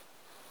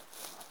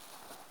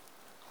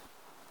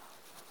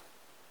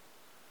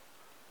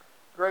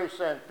Grace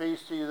and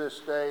peace to you this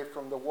day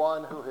from the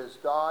one who has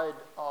died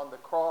on the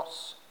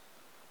cross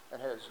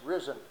and has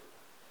risen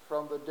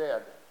from the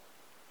dead,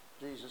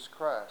 Jesus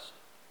Christ,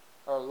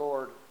 our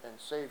Lord and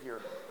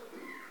Savior.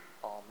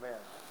 Amen.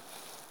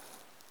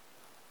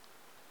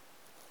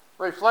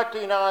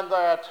 Reflecting on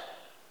that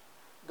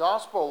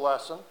gospel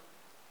lesson,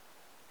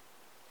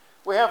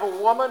 we have a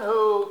woman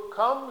who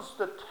comes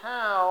to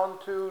town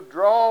to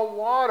draw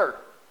water.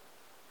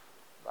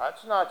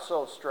 That's not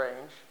so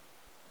strange.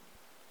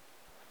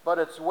 But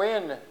it's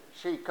when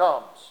she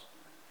comes.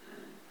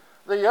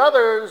 The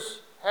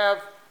others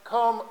have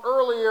come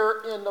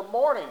earlier in the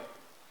morning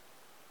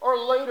or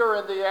later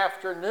in the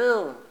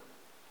afternoon.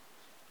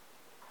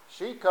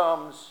 She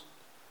comes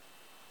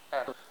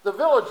at the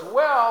village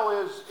well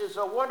is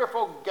a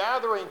wonderful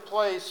gathering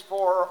place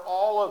for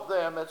all of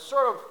them. It's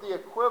sort of the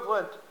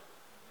equivalent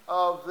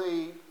of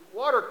the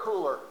water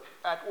cooler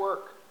at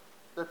work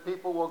that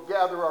people will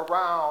gather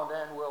around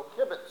and will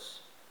kibitz.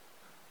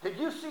 Did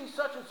you see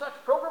such and such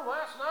program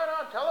last night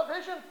on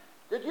television?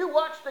 Did you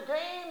watch the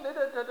game? And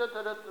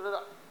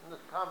the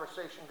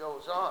conversation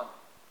goes on.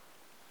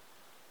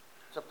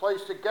 It's a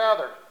place to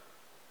gather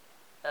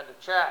and to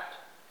chat.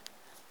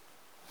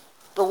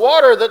 The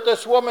water that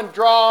this woman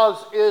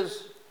draws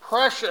is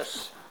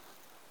precious,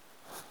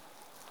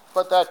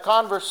 but that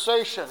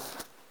conversation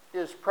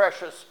is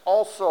precious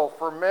also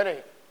for many.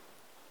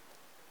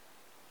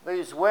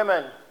 These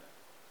women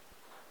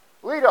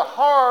lead a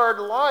hard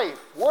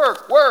life.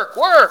 Work, work,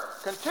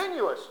 work.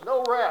 Continuous,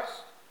 no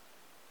rest.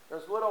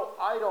 There's little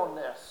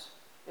idleness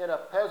in a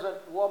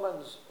peasant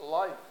woman's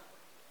life.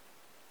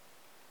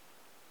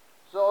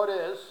 So it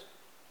is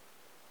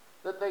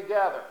that they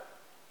gather.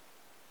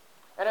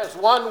 And as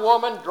one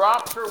woman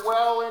drops her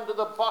well into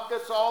the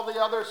buckets, all the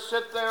others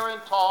sit there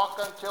and talk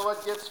until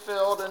it gets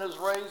filled and is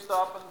raised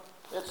up,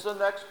 and it's the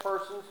next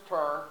person's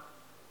turn.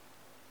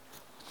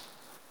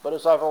 But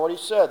as I've already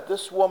said,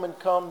 this woman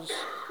comes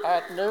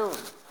at noon,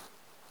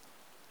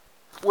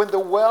 when the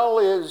well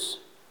is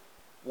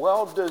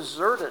well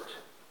deserted.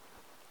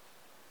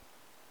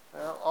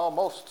 Well,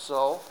 almost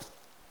so.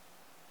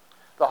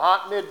 The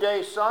hot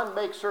midday sun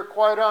makes her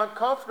quite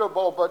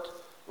uncomfortable, but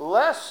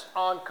less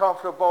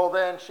uncomfortable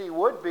than she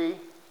would be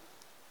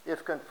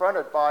if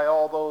confronted by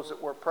all those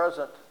that were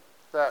present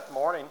that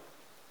morning.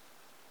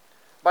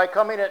 By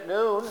coming at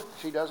noon,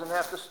 she doesn't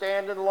have to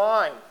stand in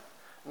line.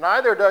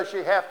 Neither does she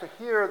have to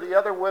hear the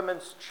other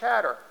women's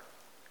chatter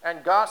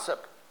and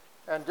gossip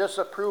and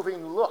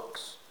disapproving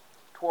looks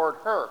toward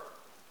her.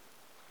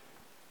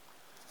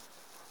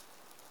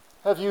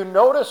 Have you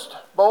noticed,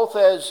 both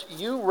as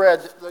you read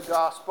the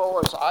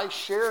gospel, as I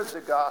shared the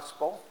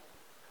gospel,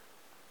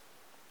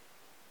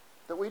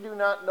 that we do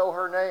not know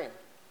her name?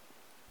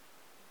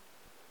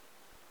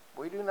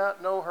 We do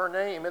not know her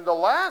name. In the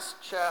last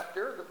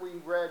chapter that we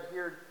read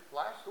here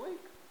last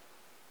week,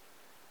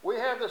 we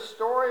have the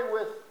story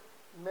with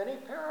many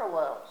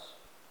parallels,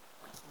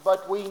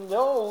 but we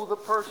know the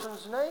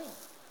person's name,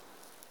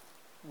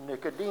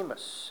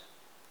 Nicodemus.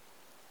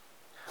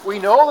 We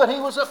know that he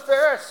was a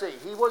Pharisee.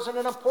 He was an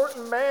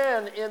important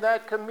man in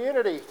that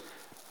community.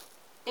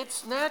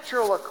 It's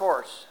natural, of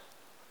course,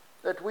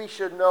 that we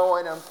should know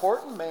an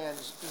important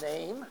man's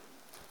name,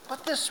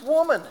 but this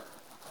woman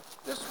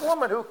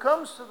who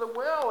comes to the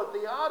well at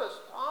the oddest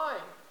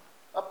time,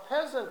 a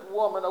peasant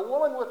woman, a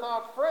woman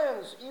without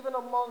friends, even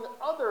among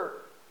other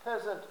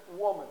peasant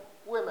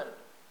women.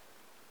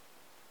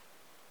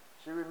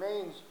 She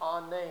remains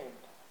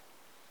unnamed.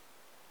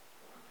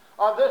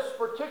 On this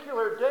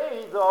particular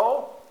day,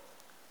 though,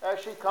 as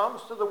she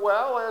comes to the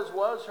well, as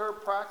was her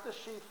practice,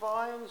 she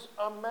finds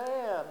a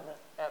man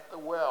at the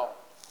well.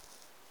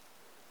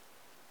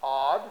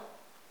 Odd,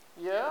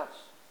 yes.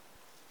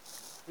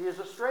 He is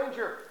a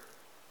stranger,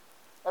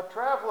 a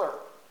traveler.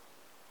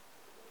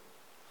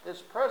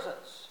 His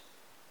presence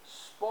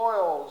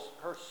spoils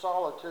her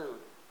solitude.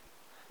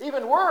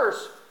 Even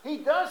worse, he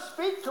does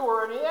speak to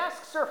her and he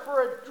asks her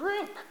for a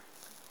drink.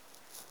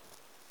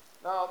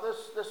 Now,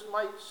 this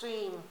might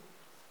seem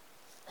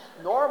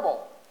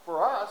normal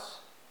for us,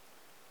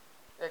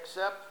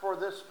 except for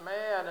this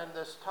man and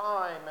this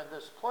time and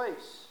this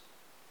place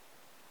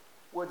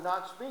would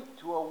not speak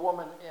to a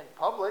woman in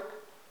public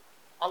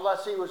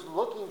unless he was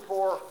looking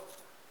for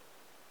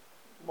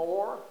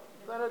more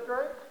than a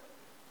drink.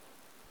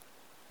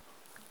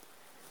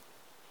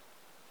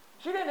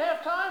 She didn't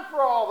have time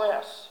for all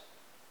this.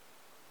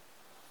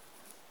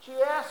 She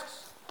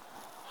asks,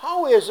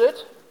 "How is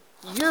it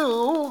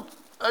you,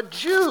 a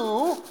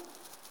Jew,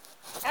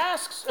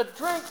 asks a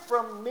drink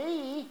from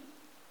me,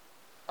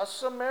 a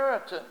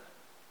Samaritan?"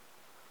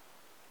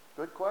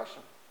 Good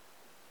question.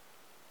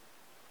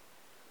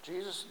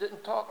 Jews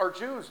didn't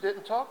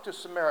talk to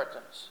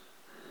Samaritans,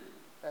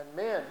 and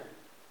men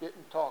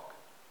didn't talk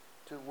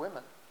to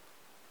women.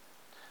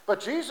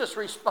 But Jesus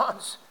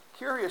responds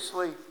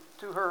curiously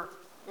to her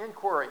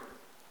inquiry.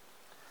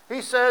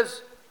 He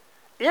says,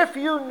 "If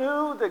you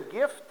knew the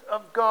gift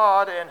of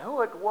God and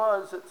who it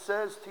was that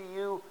says to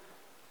you,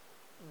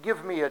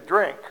 'Give me a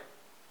drink,'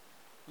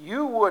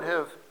 you would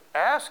have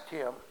asked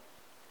him,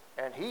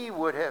 and he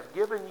would have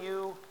given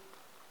you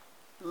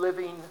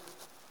living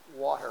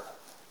water.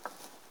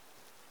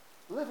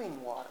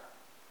 Living water.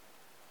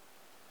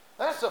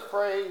 That's a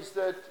phrase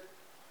that,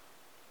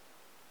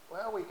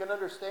 well, we can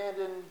understand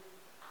in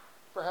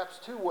perhaps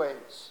two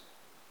ways.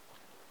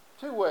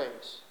 Two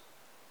ways.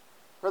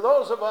 For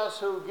those of us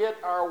who get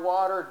our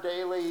water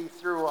daily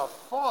through a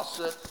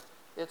faucet,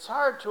 it's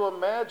hard to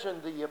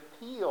imagine the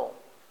appeal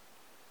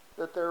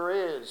that there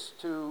is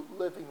to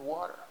living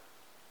water.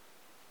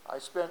 I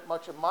spent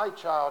much of my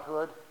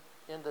childhood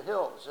in the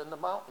hills, in the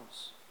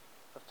mountains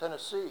of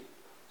Tennessee,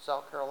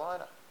 South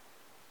Carolina.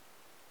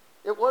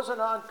 It wasn't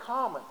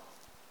uncommon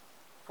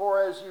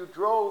for, as you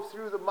drove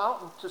through the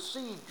mountain, to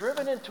see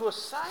driven into a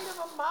side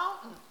of a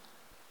mountain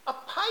a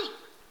pipe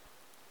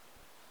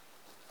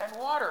and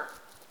water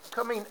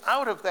coming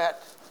out of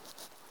that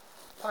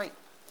pipe.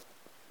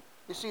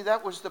 You see,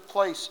 that was the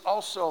place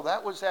also.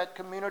 That was that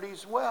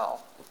community's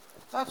well.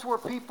 That's where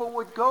people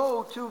would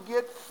go to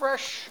get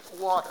fresh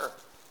water,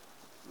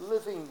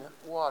 living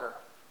water.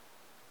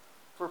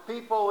 For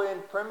people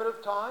in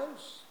primitive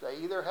times, they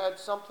either had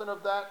something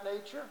of that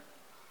nature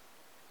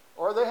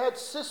or they had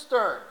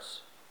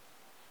cisterns.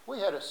 We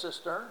had a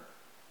cistern.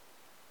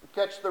 We'd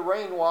catch the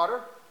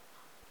rainwater.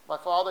 My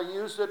father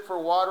used it for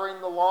watering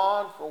the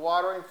lawn, for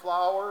watering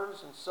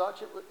flowers and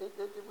such. It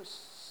was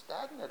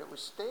stagnant. It was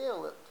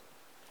stale. It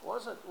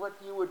wasn't what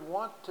you would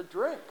want to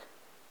drink.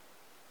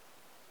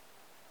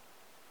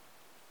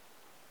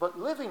 But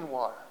living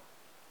water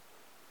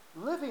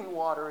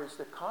is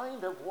the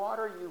kind of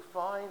water you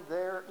find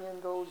there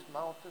in those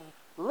mountains.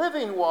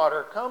 Living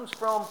water comes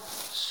from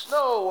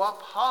snow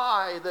up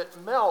high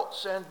that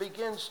melts and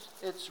begins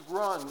its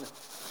run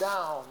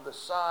down the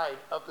side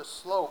of the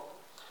slope.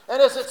 And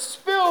as it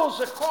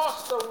spills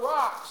across the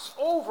rocks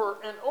over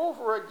and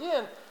over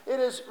again, it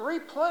is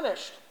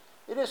replenished,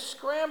 it is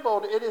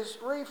scrambled, it is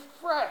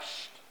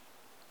refreshed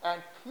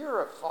and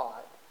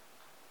purified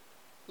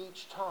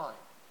each time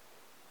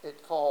it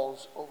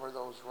falls over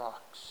those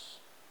rocks.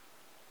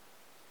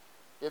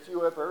 If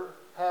you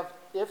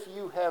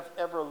have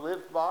ever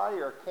lived by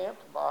or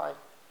camped by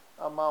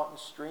a mountain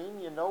stream,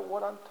 you know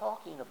what I'm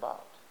talking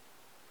about.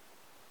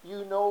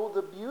 You know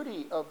the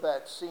beauty of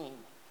that scene.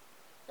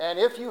 And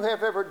if you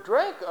have ever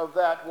drank of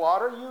that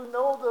water, you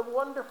know the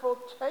wonderful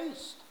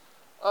taste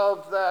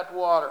of that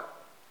water.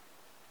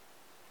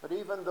 But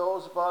even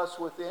those of us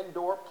with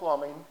indoor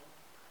plumbing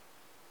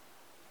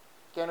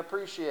can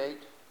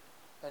appreciate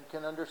and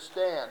can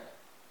understand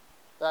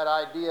that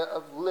idea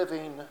of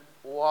living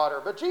water.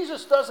 But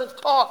Jesus doesn't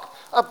talk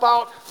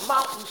about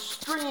mountain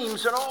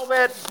streams and all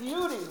that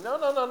beauty.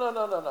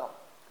 No.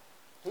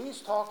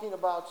 He's talking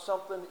about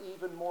something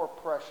even more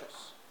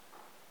precious,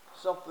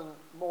 something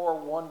more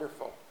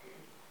wonderful.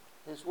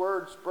 His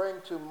words bring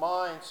to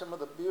mind some of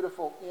the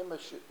beautiful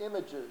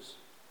images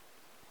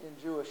in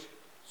Jewish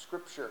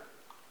scripture.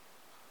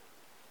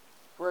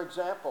 For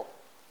example,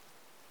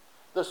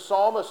 the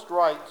psalmist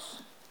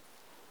writes,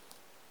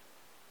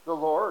 "The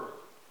Lord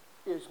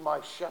is my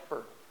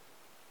shepherd.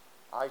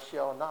 I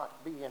shall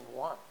not be in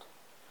want.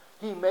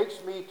 He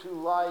makes me to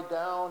lie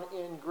down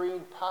in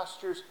green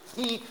pastures.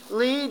 He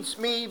leads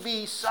me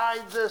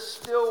beside the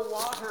still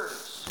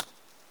waters.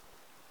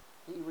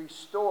 He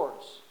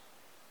restores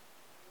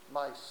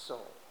my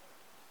soul."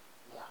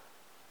 Yeah.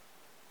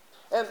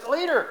 And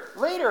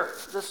later,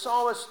 the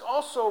psalmist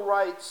also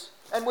writes,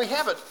 and we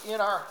have it in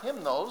our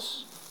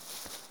hymnals,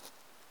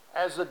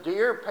 "As the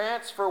deer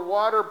pants for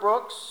water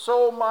brooks,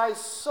 so my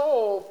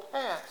soul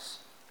pants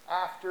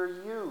after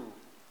you,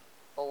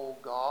 O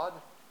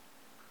God."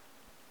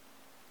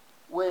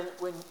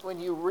 When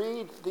you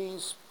read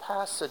these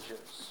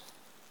passages,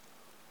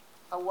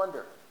 I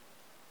wonder,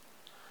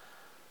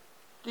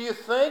 do you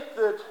think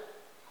that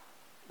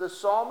the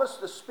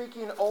psalmist is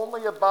speaking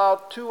only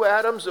about 2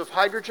 atoms of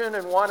hydrogen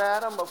and 1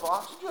 atom of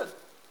oxygen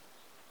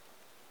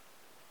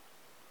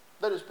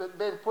that has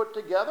been put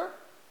together?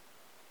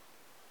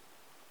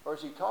 Or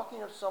is he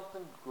talking of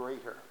something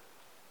greater,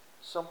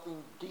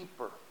 something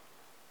deeper?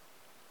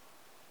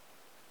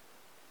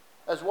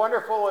 As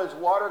wonderful as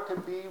water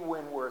can be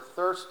when we're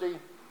thirsty,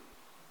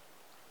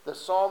 the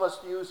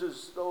psalmist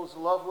uses those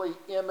lovely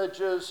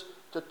images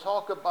to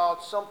talk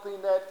about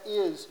something that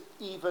is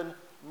even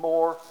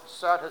more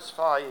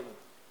satisfying.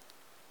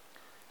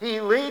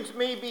 He leads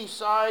me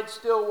beside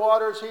still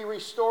waters. He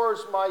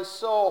restores my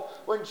soul.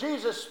 When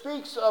Jesus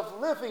speaks of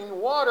living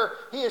water,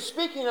 he is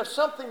speaking of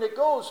something that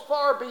goes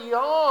far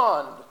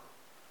beyond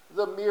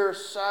the mere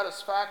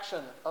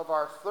satisfaction of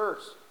our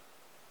thirst.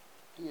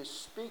 He is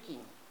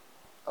speaking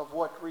of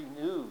what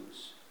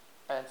renews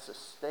and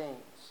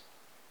sustains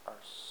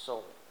our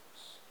souls.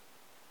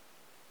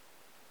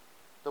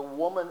 The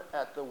woman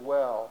at the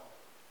well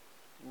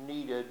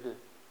needed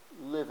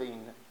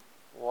living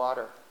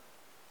water.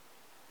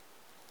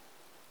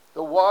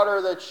 The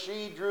water that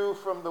she drew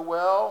from the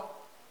well,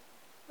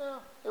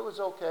 it was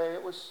okay.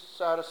 It was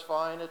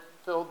satisfying. It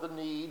filled the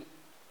need.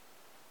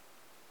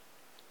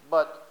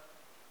 But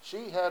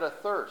she had a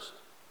thirst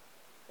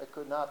that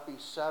could not be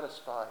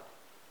satisfied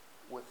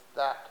with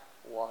that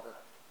water.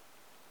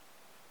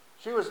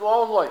 She was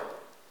lonely.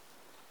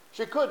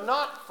 She could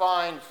not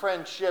find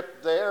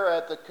friendship there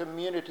at the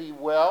community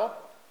well.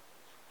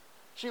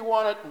 She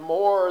wanted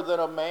more than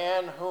a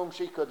man whom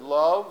she could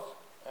love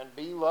and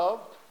be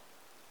loved.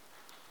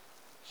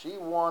 She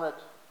wanted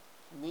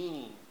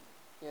meaning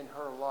in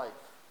her life.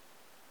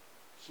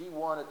 She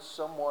wanted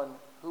someone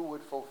who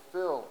would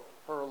fulfill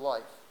her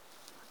life.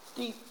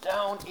 Deep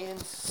down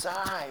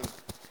inside,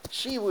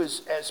 she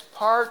was as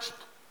parched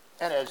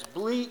and as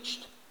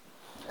bleached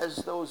as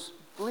those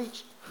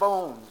bleached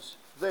bones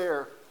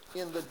there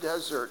in the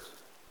desert.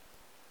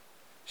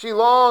 She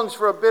longs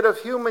for a bit of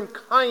human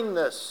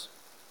kindness,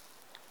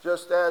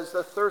 just as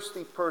the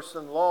thirsty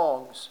person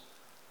longs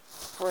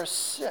for a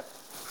sip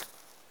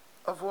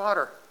of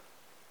water.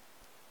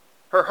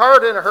 Her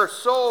heart and her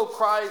soul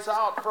cries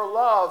out for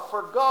love,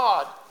 for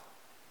God.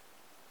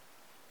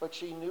 But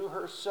she knew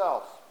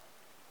herself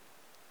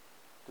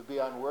to be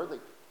unworthy,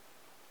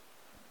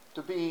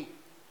 to be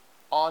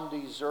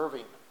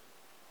undeserving.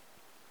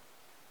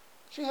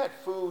 She had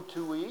food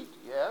to eat,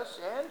 yes,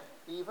 and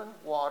even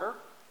water.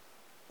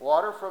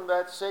 Water from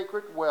that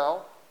sacred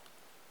well.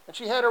 And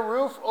she had a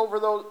roof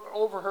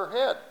over her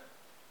head.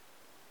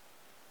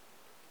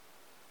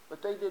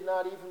 But they did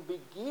not even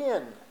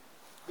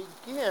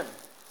begin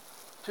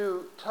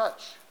to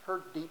touch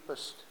her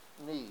deepest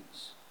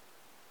needs.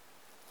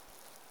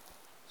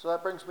 So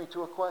that brings me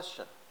to a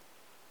question.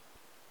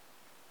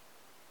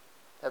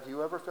 Have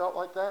you ever felt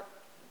like that?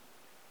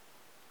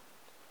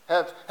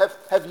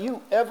 Have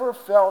you ever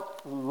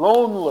felt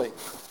lonely?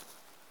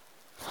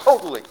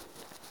 Totally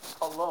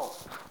alone?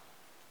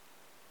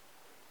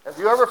 Have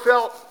you ever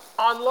felt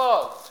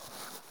unloved?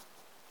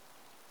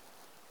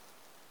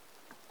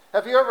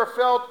 Have you ever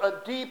felt a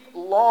deep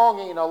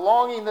longing, a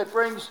longing that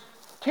brings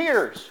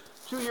tears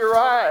to your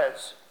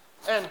eyes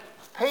and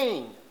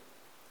pain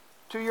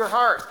to your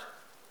heart?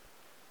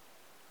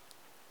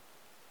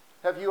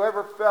 Have you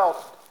ever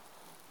felt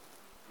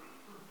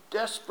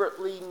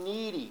desperately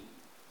needy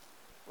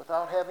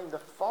without having the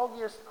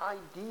foggiest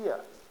idea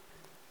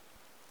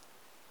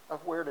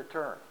of where to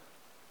turn?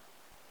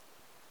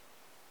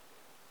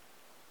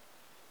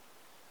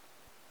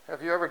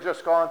 Have you ever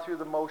just gone through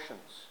the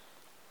motions,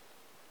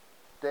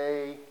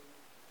 day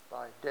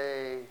by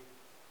day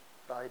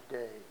by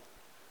day,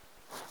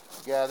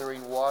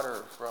 gathering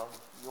water from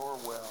your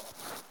well,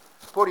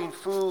 putting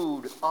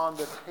food on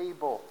the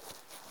table,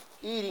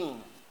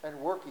 eating and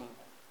working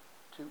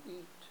to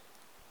eat?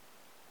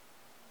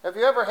 Have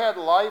you ever had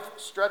life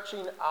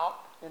stretching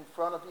out in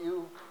front of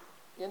you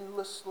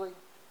endlessly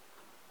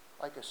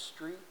like a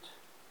street,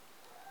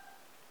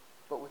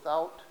 but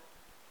without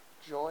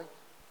joy?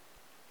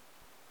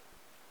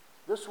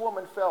 This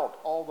woman felt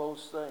all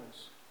those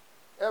things,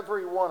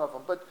 every one of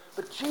them.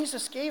 But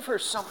Jesus gave her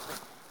something.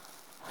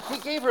 He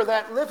gave her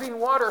that living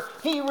water.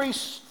 He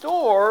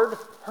restored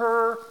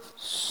her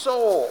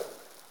soul.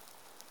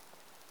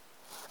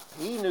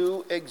 He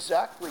knew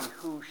exactly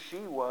who she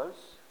was.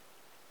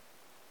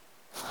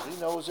 He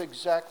knows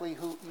exactly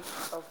who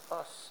each of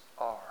us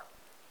are.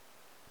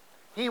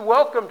 He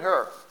welcomed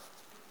her,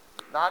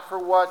 not for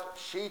what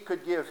she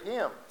could give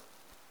him,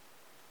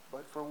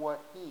 but for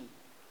what he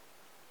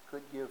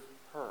could give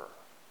her.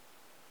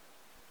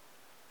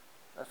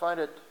 I find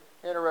it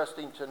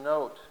interesting to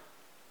note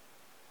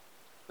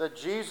that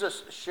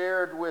Jesus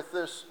shared with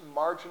this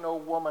marginal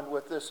woman,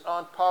 with this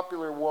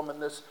unpopular woman,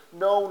 this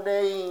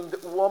no-named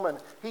woman,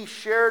 he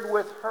shared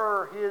with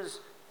her his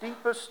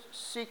deepest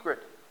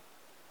secret.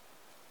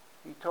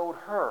 He told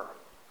her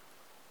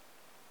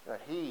that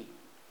he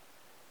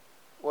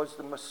was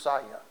the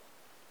Messiah.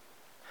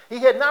 He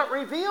had not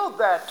revealed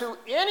that to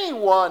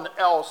anyone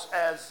else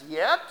as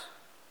yet,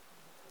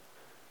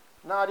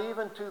 not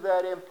even to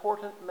that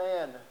important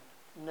man,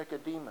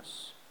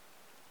 Nicodemus,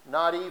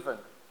 not even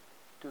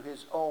to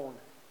his own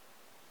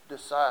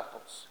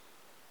disciples.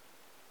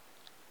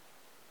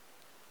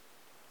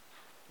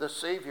 The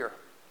Savior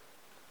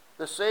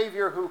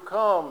who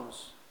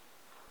comes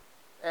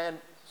and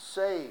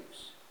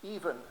saves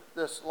even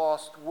this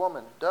lost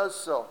woman, does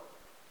so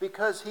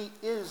because he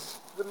is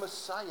the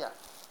Messiah.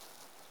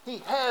 He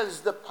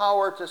has the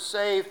power to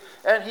save,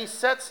 and he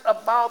sets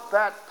about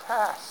that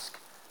task,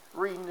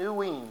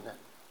 renewing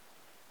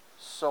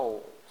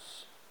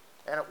souls.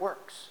 And it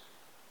works.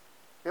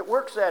 It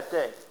works that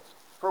day.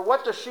 For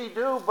what does she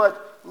do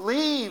but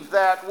leave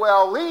that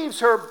well, leaves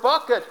her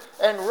bucket,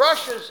 and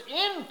rushes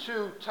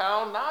into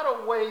town, not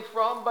away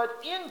from, but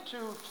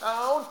into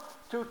town,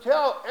 to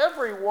tell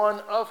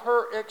everyone of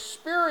her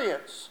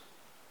experience.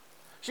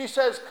 She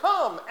says,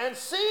 "Come and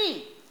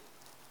see."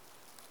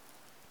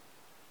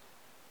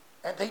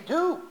 And they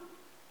do.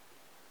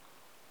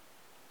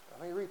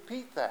 Let me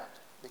repeat that,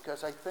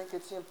 because I think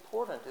it's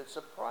important, it's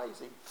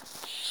surprising.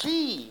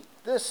 She,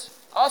 this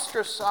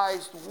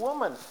ostracized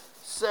woman,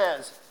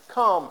 says,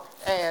 "Come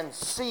and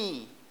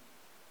see."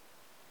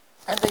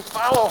 And they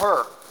follow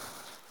her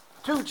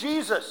to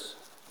Jesus.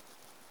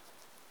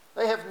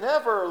 They have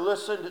never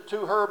listened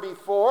to her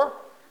before.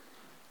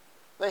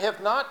 They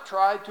have not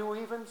tried to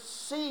even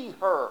see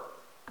her,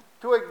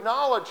 to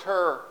acknowledge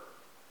her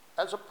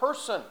as a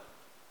person.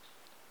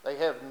 They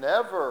have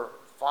never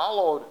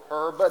followed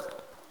her,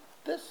 but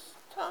this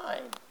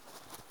time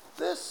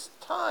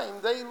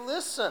they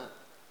listen.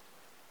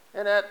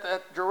 And at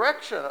that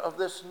direction of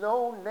this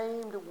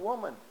no-named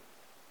woman,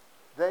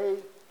 they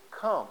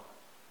come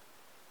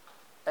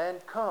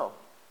and come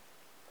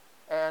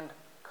and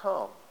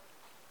come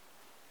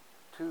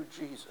to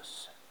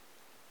Jesus.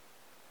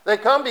 They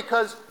come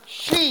because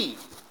she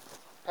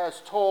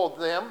has told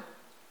them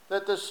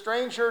that the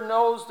stranger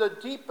knows the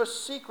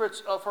deepest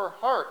secrets of her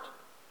heart.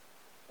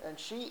 And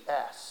she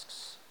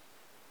asks,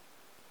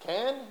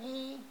 can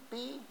he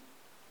be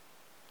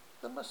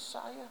the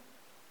Messiah?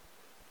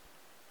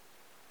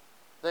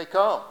 They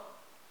come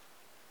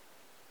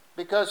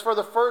because for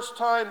the first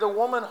time the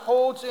woman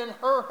holds in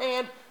her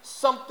hand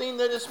something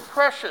that is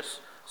precious,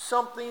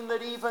 something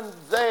that even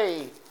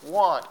they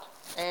want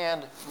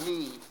and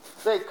need.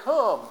 They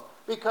come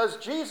because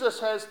Jesus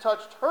has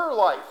touched her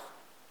life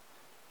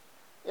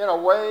in a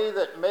way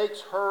that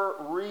makes her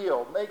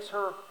real, makes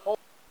her whole.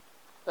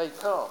 They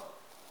come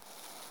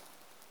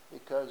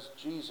because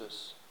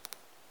Jesus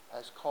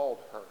has called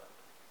her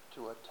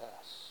to a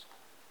task.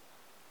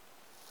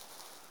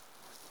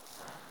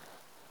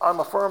 I'm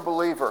a firm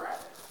believer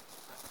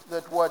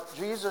that what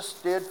Jesus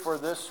did for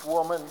this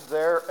woman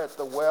there at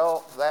the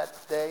well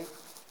that day,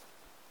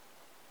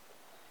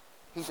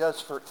 he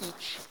does for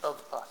each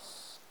of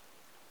us.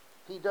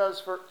 He does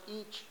for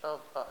each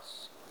of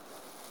us.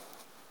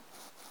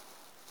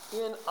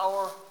 In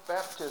our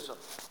baptism,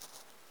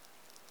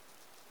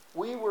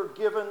 we were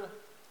given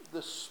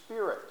the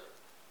Spirit,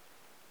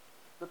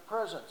 the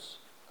presence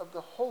of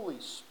the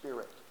Holy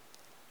Spirit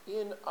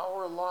in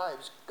our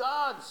lives,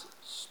 God's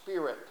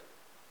Spirit.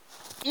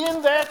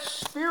 In that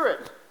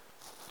Spirit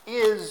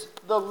is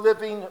the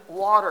living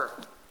water.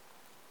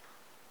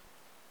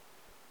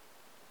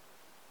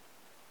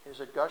 Is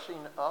it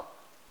gushing up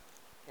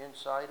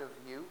inside of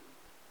you?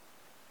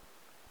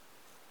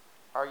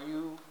 Are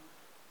you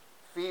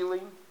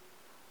feeling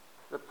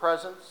the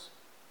presence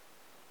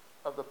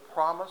of the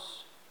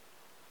promise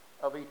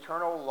of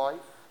eternal life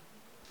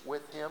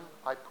with him?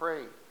 I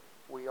pray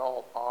we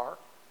all are.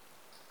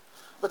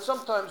 But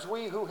sometimes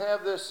we who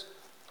have this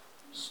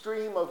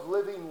stream of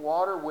living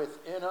water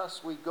within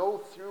us, we go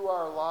through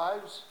our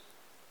lives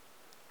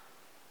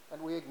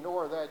and we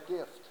ignore that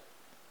gift.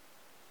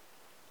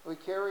 We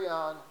carry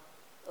on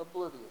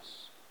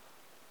oblivious,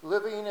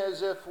 living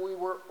as if we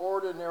were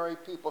ordinary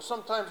people.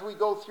 Sometimes we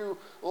go through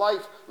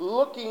life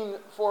looking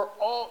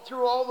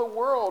through all the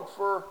world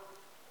for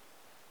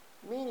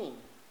meaning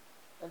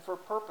and for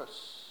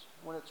purpose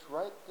when it's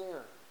right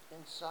there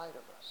inside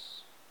of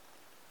us.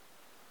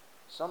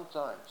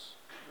 Sometimes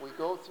we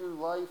go through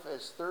life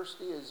as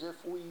thirsty as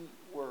if we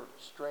were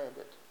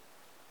stranded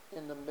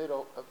in the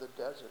middle of the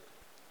desert,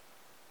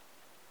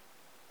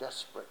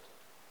 desperate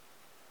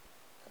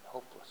and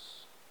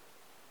hopeless.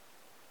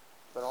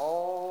 But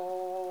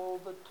all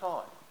the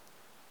time,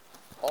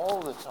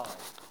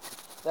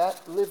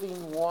 that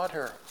living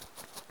water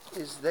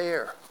is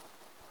there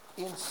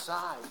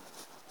inside.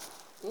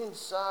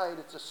 Inside,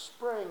 it's a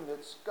spring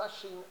that's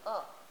gushing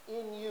up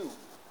in you.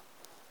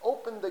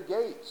 Open the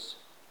gates.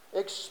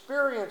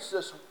 Experience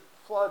this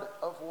flood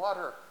of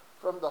water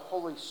from the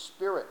Holy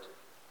Spirit,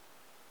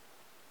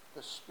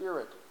 the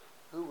Spirit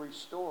who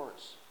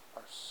restores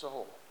our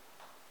soul.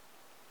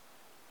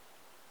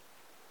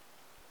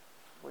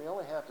 We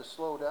only have to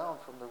slow down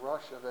from the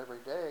rush of every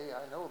day.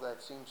 I know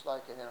that seems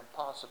like an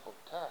impossible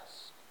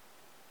task.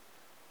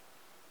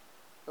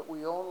 But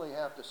we only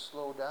have to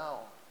slow down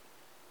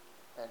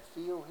and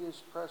feel his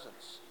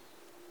presence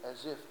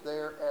as if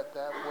there at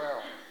that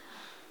well.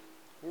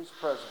 His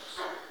presence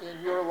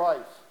in your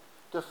life.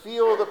 To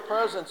feel the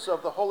presence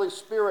of the Holy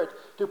Spirit.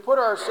 To put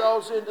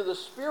ourselves into the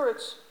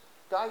Spirit's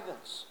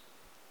guidance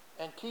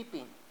and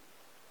keeping.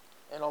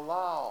 And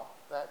allow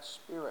that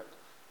Spirit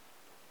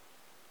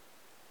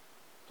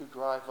to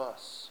drive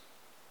us,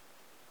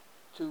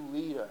 to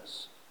lead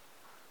us.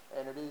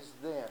 And it is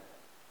then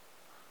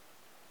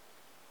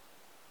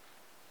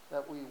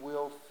that we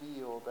will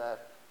feel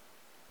that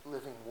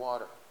living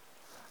water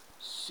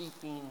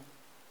seeping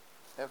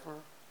ever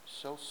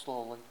so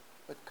slowly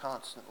but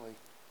constantly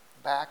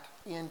back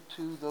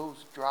into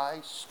those dry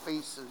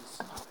spaces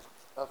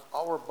of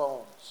our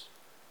bones,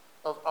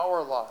 of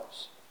our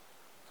lives.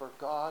 For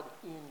God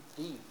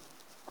indeed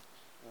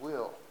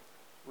will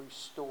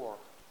restore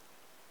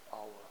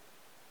our